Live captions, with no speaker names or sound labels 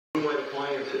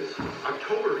appliances.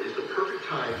 October is the perfect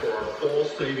time for our fall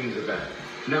savings event.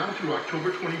 Now through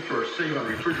October 21st, save on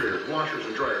refrigerators, washers,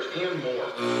 and dryers, and more.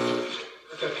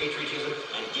 Patriotism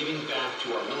and giving back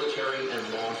to our military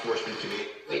and law enforcement community.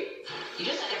 Wait, you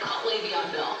just had to call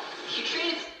Le'Veon Bell. You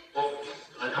treated... Well,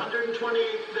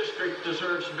 128th District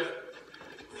deserves...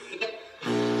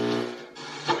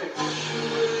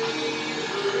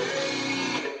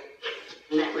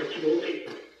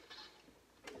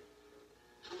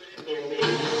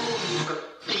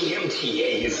 The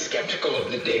MTA is skeptical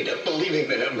of the data, believing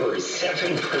the number is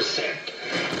 7%.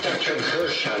 Dr.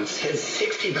 Gershon says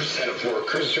 60% of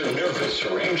workers are nervous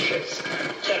or anxious.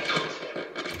 That puts them...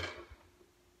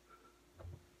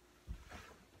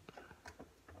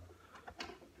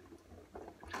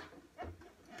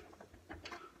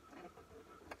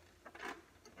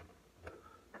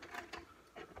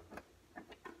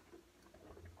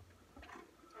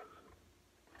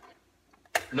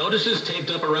 Notices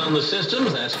taped up around the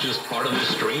systems, that's just part of the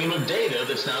stream of data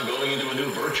that's now going into a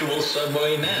new virtual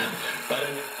subway map. But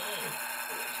a new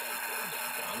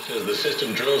phone says the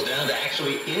system drills down to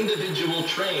actually individual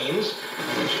trains,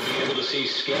 and should be able to see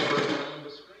scattered